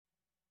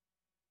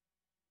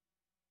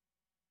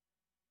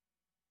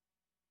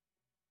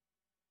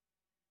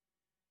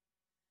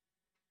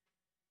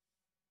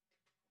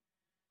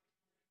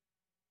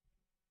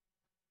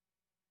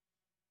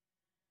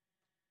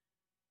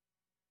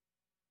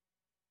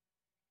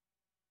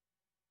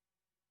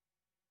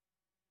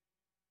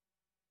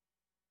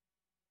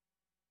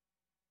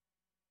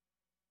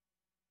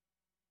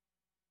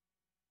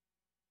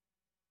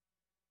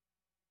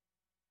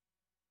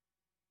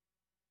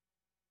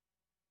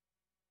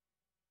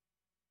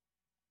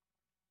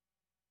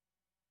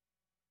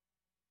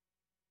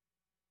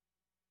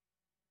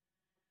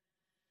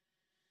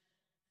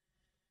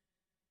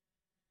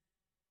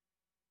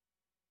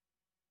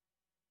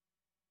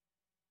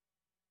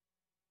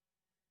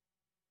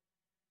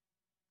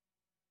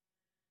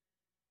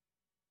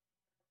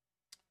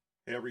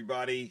Hey,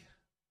 everybody.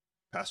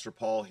 Pastor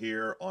Paul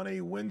here on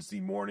a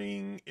Wednesday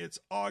morning. It's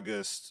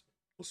August,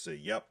 we'll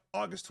see,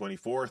 August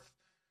 24th.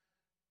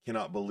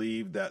 Cannot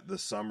believe that the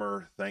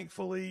summer,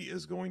 thankfully,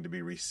 is going to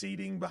be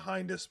receding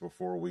behind us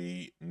before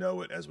we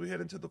know it as we head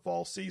into the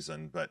fall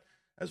season. But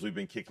as we've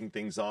been kicking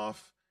things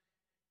off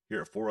here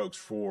at Four Oaks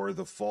for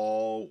the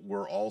fall,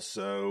 we're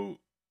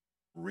also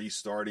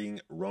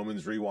restarting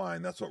Romans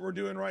Rewind. That's what we're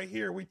doing right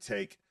here. We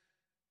take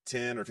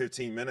 10 or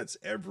 15 minutes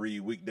every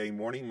weekday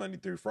morning, Monday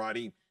through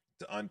Friday,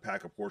 to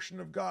unpack a portion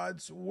of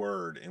God's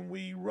Word. And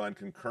we run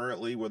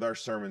concurrently with our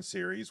sermon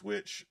series,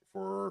 which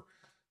for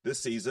this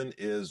season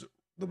is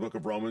the book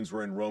of Romans.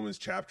 We're in Romans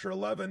chapter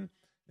 11.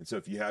 And so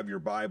if you have your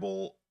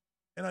Bible,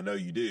 and I know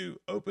you do,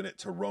 open it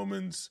to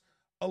Romans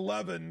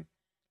 11.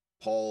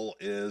 Paul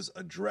is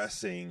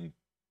addressing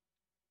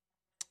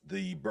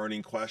the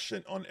burning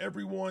question on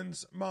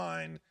everyone's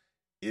mind: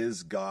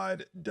 is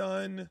God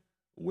done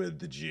with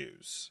the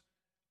Jews?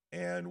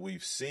 And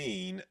we've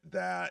seen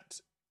that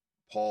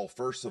Paul,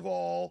 first of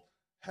all,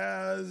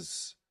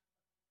 has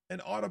an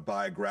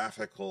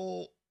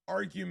autobiographical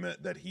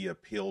argument that he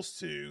appeals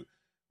to,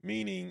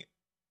 meaning,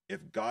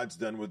 if God's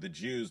done with the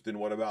Jews, then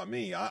what about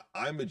me?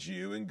 I'm a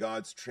Jew, and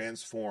God's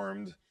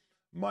transformed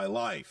my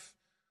life.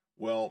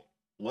 Well,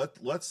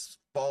 let's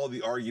follow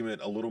the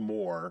argument a little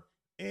more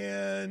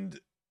and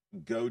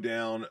go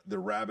down the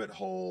rabbit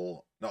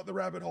hole, not the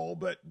rabbit hole,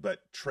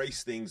 but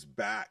trace things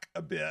back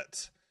a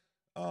bit,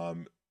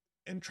 and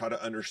try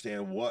to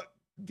understand what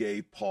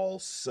gave Paul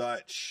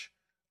such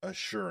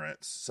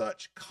assurance,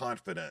 such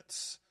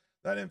confidence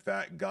that in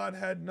fact God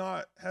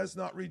has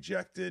not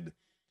rejected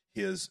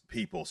his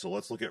people. So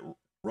let's look at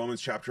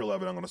Romans chapter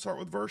 11. I'm going to start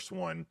with verse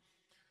 1.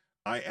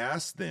 I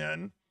ask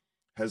then,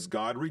 has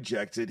God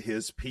rejected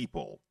his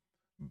people?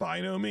 By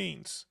no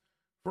means.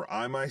 For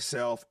I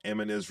myself am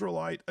an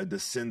Israelite, a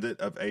descendant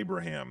of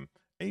Abraham,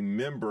 a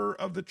member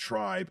of the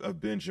tribe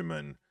of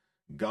Benjamin.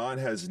 God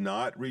has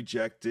not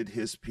rejected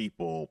his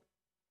people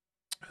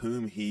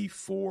whom he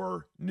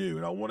foreknew.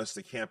 And I want us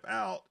to camp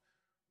out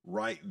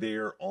right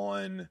there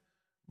on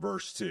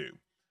verse 2.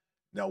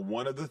 Now,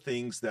 one of the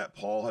things that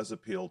Paul has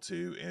appealed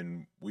to,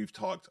 and we've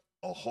talked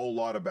a whole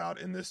lot about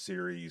in this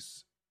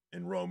series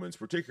in Romans,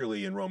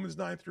 particularly in Romans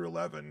 9 through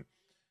 11,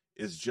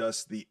 is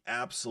just the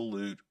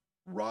absolute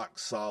rock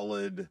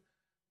solid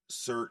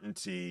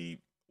certainty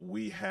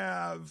we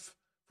have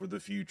for the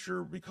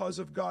future because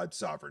of God's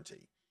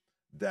sovereignty.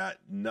 That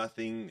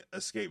nothing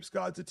escapes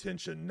God's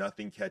attention.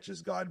 Nothing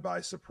catches God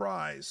by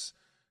surprise.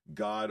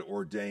 God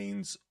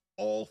ordains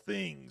all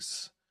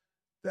things.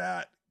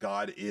 That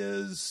God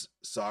is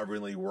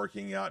sovereignly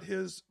working out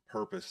his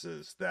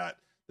purposes. That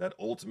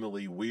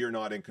ultimately we are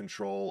not in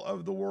control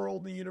of the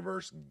world and the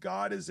universe.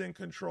 God is in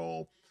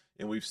control.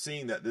 And we've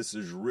seen that this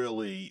is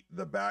really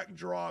the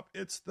backdrop.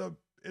 It's the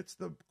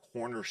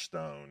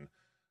cornerstone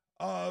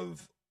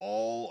of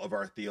all of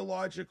our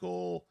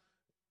theological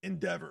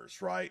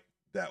endeavors, right?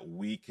 That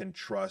we can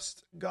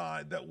trust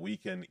God, that we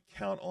can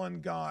count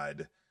on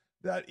God,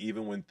 that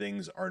even when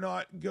things are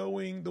not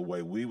going the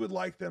way we would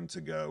like them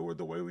to go or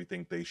the way we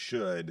think they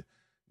should,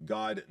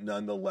 God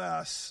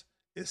nonetheless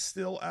is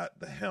still at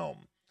the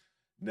helm.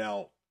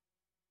 Now,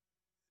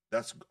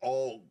 that's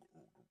all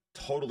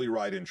totally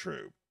right and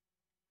true.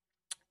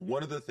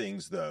 One of the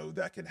things, though,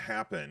 that can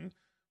happen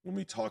when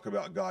we talk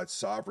about God's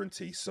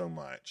sovereignty so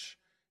much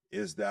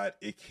is that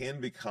it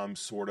can become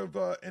sort of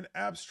an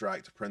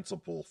abstract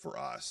principle for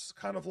us,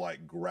 kind of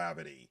like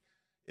gravity.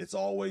 It's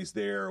always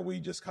there. We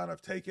just kind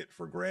of take it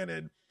for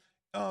granted.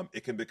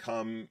 It can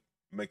become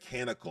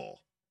mechanical.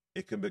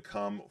 It can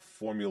become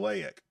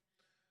formulaic.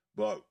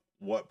 But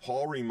what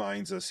Paul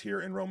reminds us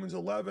here in Romans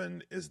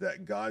 11 is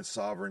that God's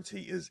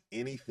sovereignty is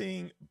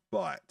anything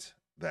but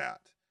that.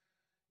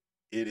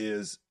 It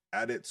is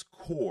at its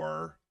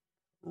core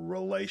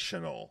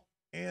relational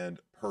and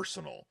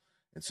personal.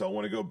 And so I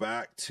want to go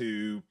back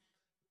to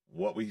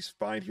what we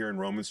find here in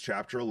Romans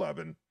chapter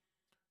 11.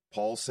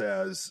 Paul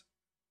says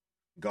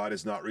God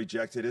has not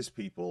rejected his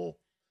people.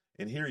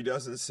 And here he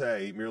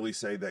doesn't merely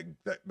say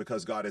that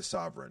because God is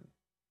sovereign,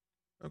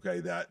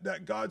 okay,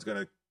 that God's going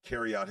to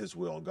carry out his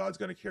will. God's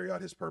going to carry out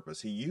his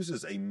purpose. He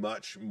uses a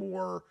much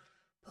more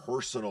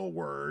personal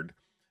word,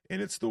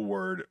 and it's the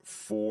word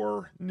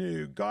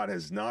foreknew. God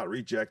has not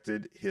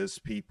rejected his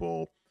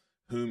people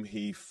whom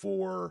he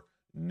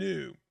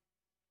foreknew.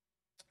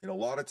 And a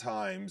lot of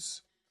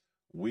times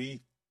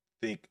we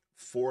think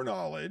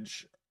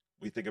foreknowledge,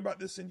 we think about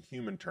this in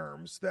human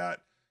terms,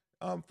 that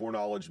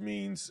foreknowledge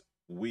means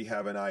we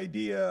have an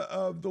idea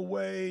of the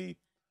way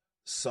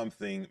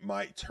something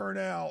might turn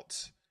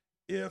out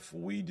if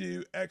we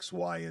do X,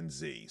 Y, and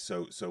Z.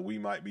 So we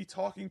might be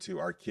talking to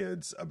our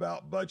kids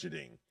about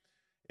budgeting,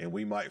 and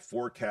we might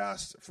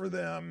forecast for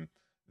them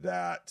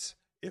that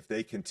if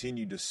they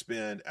continue to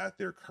spend at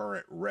their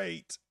current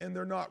rate and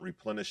they're not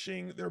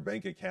replenishing their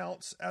bank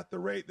accounts at the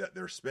rate that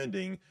they're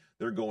spending,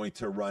 they're going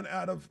to run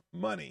out of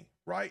money,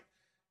 right?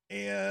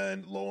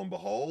 And lo and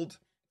behold,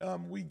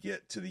 we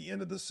get to the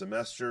end of the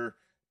semester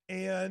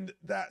and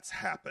that's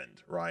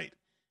happened, right?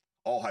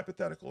 All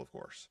hypothetical, of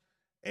course.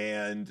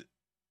 And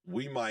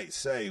we might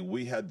say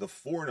we had the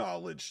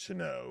foreknowledge to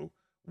know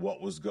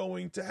what was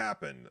going to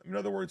happen. In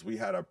other words, we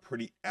had a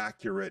pretty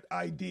accurate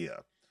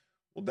idea.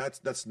 Well,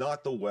 that's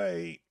not the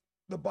way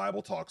the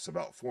Bible talks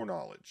about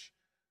foreknowledge.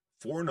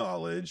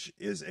 Foreknowledge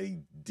is a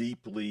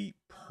deeply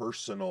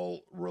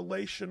personal,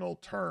 relational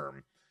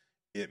term.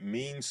 It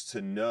means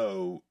to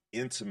know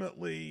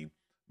intimately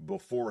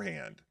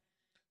beforehand.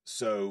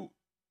 So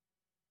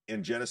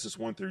in Genesis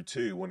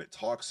 1-2, when it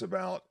talks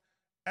about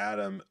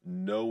Adam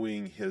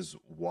knowing his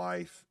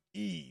wife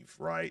Eve,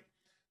 right?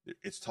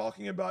 It's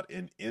talking about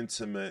an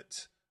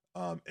intimate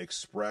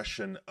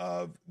expression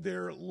of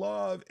their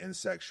love and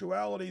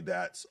sexuality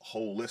that's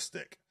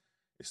holistic.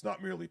 It's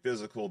not merely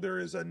physical. There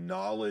is a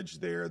knowledge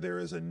there. There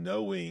is a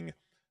knowing.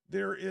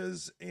 There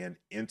is an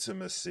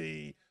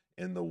intimacy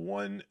in the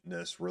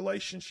oneness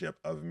relationship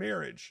of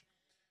marriage.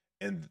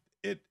 And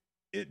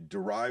it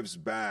derives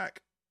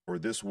back, or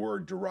this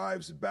word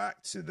derives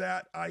back to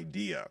that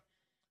idea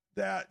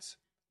that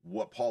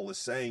what Paul is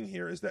saying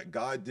here is that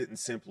God didn't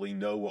simply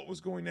know what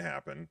was going to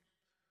happen,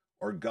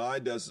 or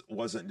God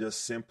wasn't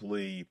just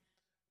simply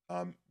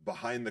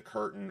behind the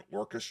curtain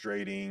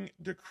orchestrating,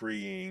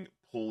 decreeing,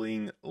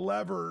 pulling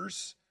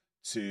levers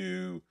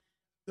to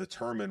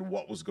determine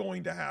what was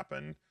going to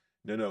happen.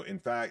 No. In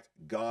fact,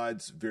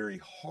 God's very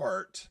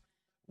heart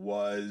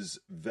was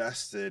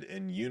vested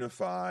and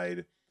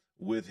unified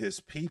with his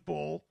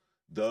people,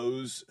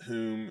 those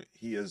whom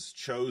he has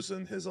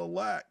chosen, his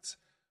elect,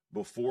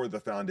 before the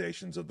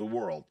foundations of the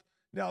world.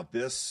 Now,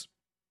 this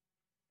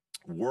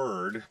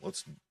word,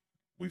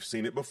 we've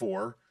seen it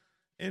before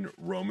in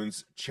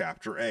Romans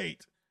chapter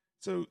 8.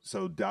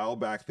 So dial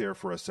back there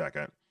for a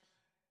second.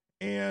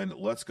 And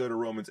let's go to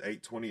Romans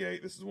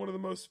 8:28. This is one of the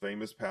most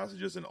famous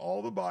passages in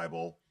all the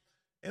Bible.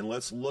 And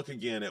let's look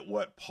again at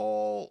what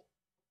Paul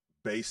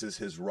bases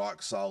his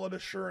rock solid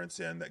assurance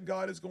in, that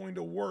God is going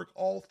to work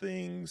all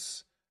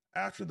things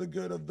after the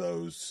good of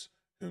those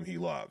whom he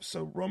loves.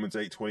 So Romans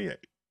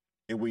 8:28.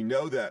 And we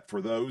know that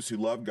for those who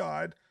love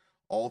God,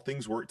 all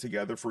things work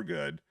together for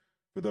good,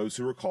 for those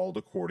who are called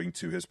according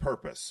to his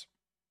purpose.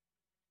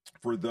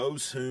 For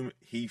those whom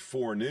he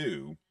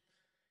foreknew,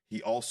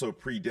 he also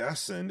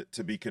predestined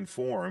to be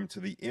conformed to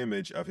the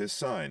image of his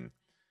Son,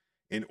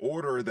 in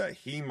order that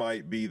he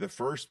might be the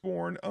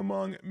firstborn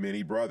among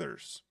many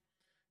brothers.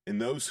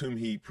 And those whom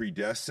he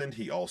predestined,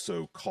 he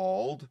also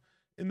called.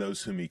 And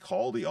those whom he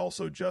called, he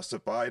also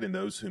justified. And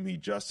those whom he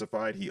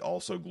justified, he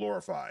also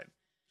glorified.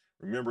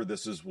 Remember,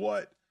 this is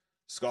what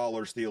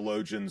scholars,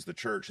 theologians, the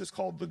church has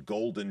called the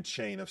golden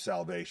chain of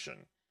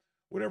salvation.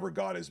 Whatever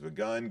God has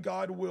begun,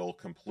 God will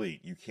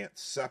complete. You can't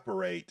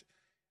separate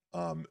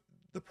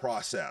the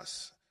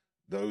process.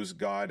 Those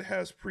God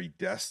has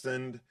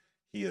predestined,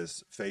 he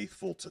is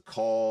faithful to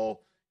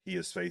call, he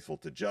is faithful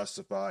to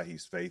justify,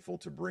 he's faithful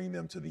to bring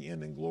them to the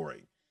end in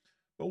glory.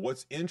 But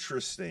what's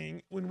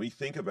interesting when we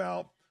think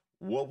about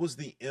what was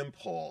the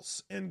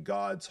impulse in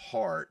God's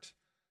heart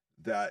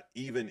that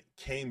even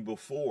came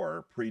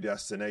before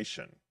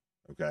predestination,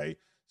 okay?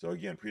 So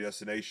again,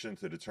 predestination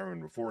to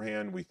determine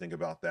beforehand, we think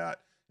about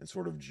that in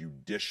sort of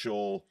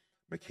judicial,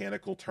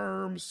 mechanical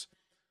terms.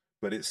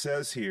 But it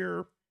says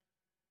here,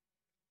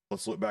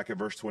 let's look back at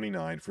verse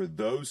 29, for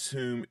those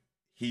whom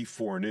he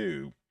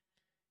foreknew,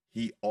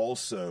 he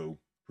also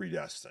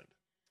predestined.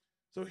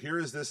 So here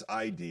is this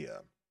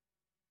idea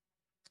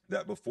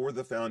that before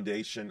the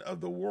foundation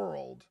of the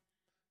world,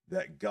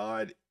 that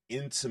God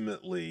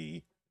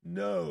intimately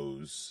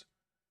knows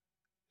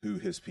who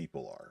his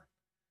people are.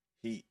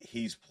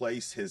 He's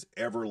placed his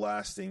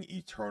everlasting,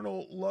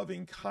 eternal,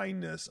 loving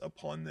kindness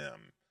upon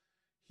them.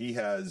 He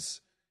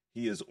is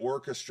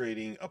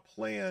orchestrating a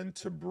plan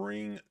to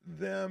bring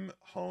them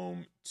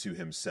home to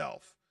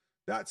himself.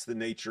 That's the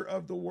nature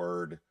of the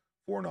word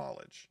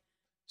foreknowledge.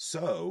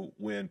 So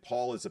when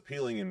Paul is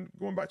appealing, and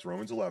going back to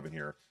Romans 11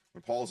 here,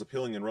 when Paul is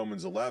appealing in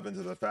Romans 11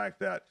 to the fact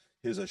that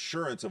his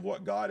assurance of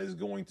what God is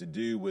going to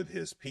do with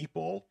his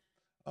people,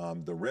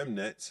 the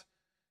remnant,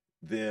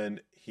 then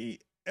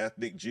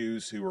ethnic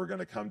Jews who are going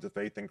to come to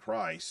faith in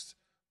Christ,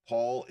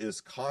 Paul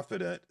is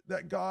confident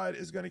that God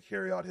is going to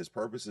carry out his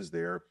purposes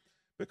there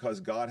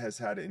because God has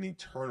had an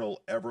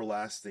eternal,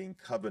 everlasting,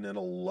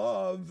 covenantal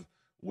love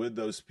with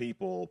those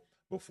people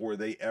before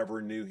they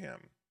ever knew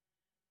him,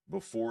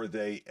 before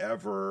they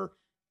ever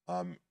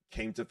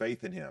came to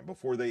faith in him,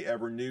 before they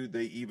ever knew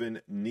they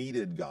even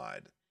needed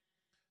God.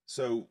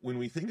 So when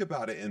we think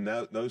about it in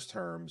those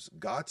terms,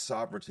 God's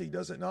sovereignty,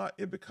 does it not?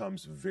 It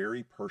becomes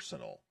very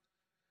personal.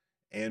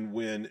 And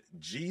when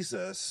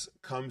Jesus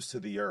comes to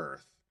the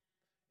earth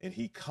and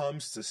he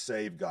comes to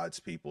save God's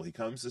people, he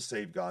comes to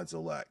save God's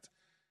elect,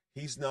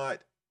 he's not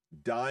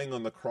dying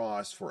on the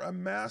cross for a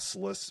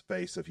massless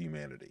face of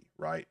humanity,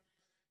 right?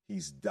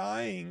 He's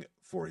dying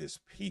for his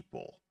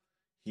people.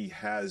 He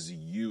has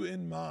you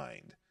in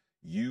mind.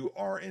 You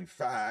are, in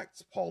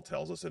fact, Paul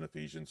tells us in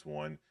Ephesians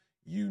 1,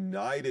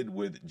 united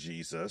with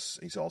Jesus.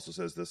 He also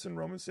says this in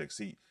Romans 6.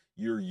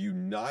 You're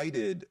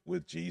united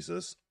with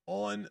Jesus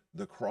on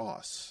the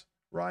cross,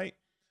 right?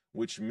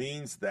 Which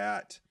means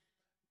that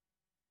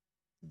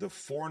the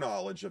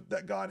foreknowledge of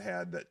that God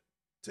had that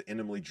to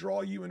intimately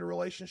draw you in a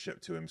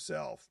relationship to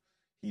himself.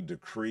 He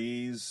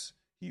decrees,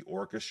 he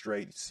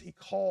orchestrates, he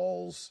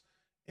calls,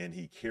 and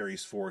he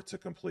carries forth to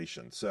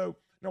completion. So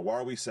now, why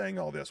are we saying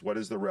all this? What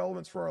is the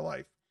relevance for our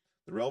life?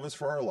 The relevance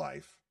for our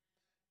life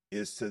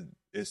is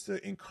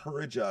to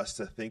encourage us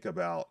to think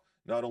about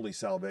not only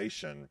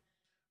salvation,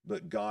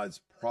 but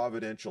God's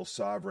providential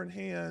sovereign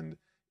hand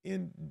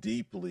in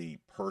deeply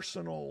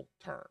personal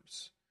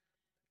terms.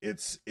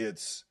 It's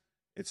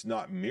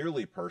not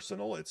merely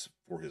personal. It's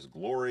for his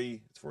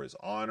glory. It's for his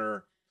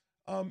honor.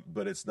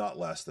 But it's not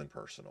less than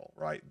personal,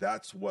 right?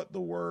 That's what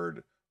the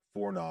word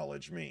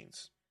foreknowledge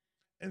means.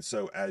 And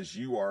so as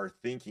you are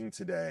thinking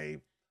today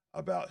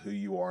about who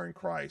you are in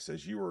Christ,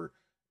 as you are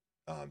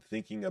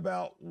thinking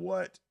about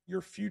what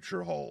your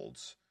future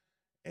holds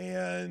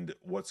and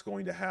what's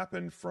going to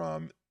happen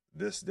from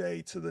this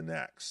day to the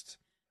next,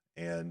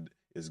 and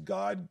is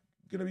God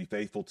going to be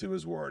faithful to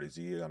his word? Is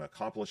he going to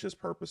accomplish his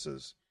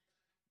purposes?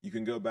 You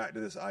can go back to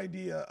this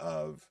idea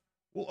of,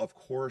 well, of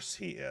course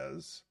he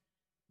is,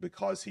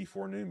 because he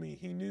foreknew me.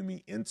 He knew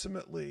me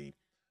intimately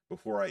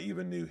before I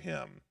even knew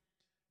him.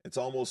 It's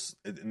almost,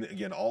 and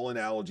again, all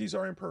analogies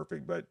are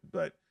imperfect, but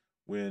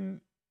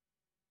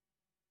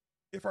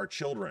if our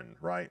children,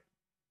 right,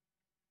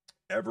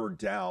 ever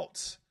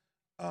doubt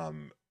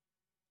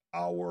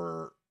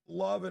our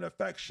love and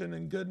affection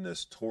and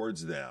goodness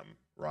towards them,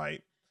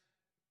 right,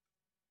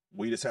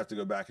 we just have to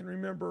go back and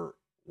remember,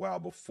 wow,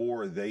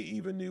 before they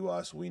even knew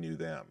us, we knew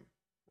them,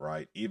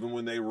 right? Even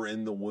when they were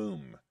in the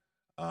womb,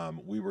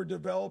 we were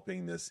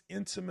developing this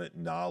intimate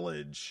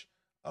knowledge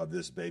of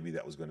this baby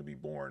that was going to be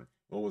born.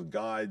 Well, with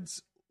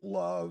God's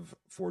love,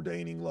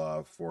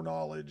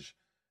 foreknowledge,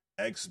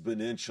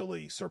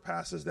 exponentially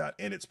surpasses that,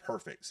 and it's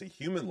perfect. See,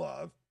 human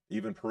love,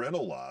 even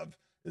parental love,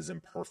 is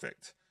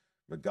imperfect,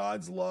 but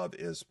God's love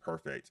is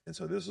perfect. And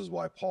so this is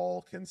why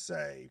Paul can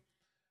say,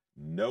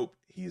 nope,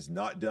 he's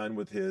not done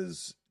with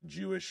his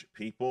Jewish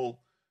people,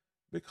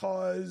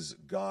 because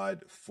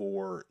God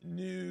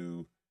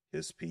foreknew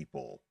his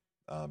people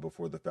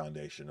before the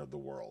foundation of the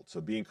world.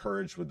 So be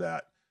encouraged with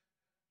that,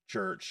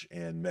 church,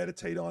 and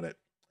meditate on it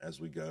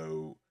as we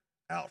go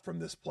out from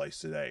this place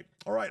today.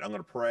 All right, I'm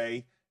going to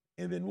pray,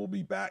 and then we'll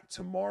be back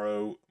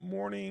tomorrow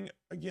morning,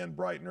 again,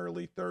 bright and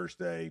early,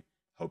 Thursday.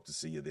 Hope to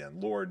see you then.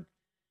 Lord,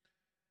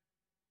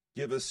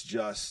 give us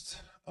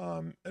just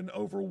an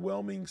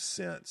overwhelming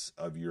sense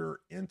of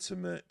your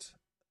intimate,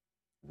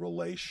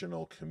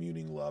 relational,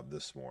 communing love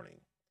this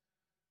morning,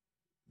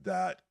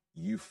 that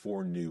you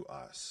foreknew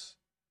us,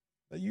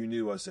 that you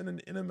knew us in an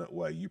intimate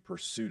way. You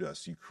pursued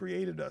us, you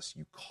created us,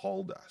 you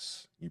called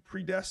us, you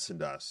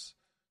predestined us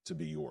to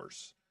be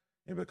yours.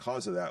 And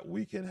because of that,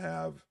 we can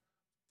have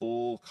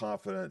full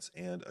confidence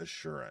and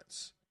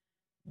assurance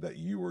that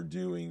you are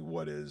doing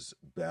what is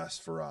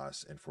best for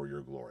us and for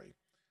your glory.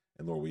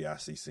 And Lord, we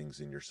ask these things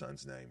in your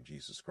Son's name,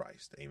 Jesus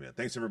Christ. Amen.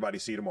 Thanks, everybody.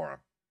 See you tomorrow.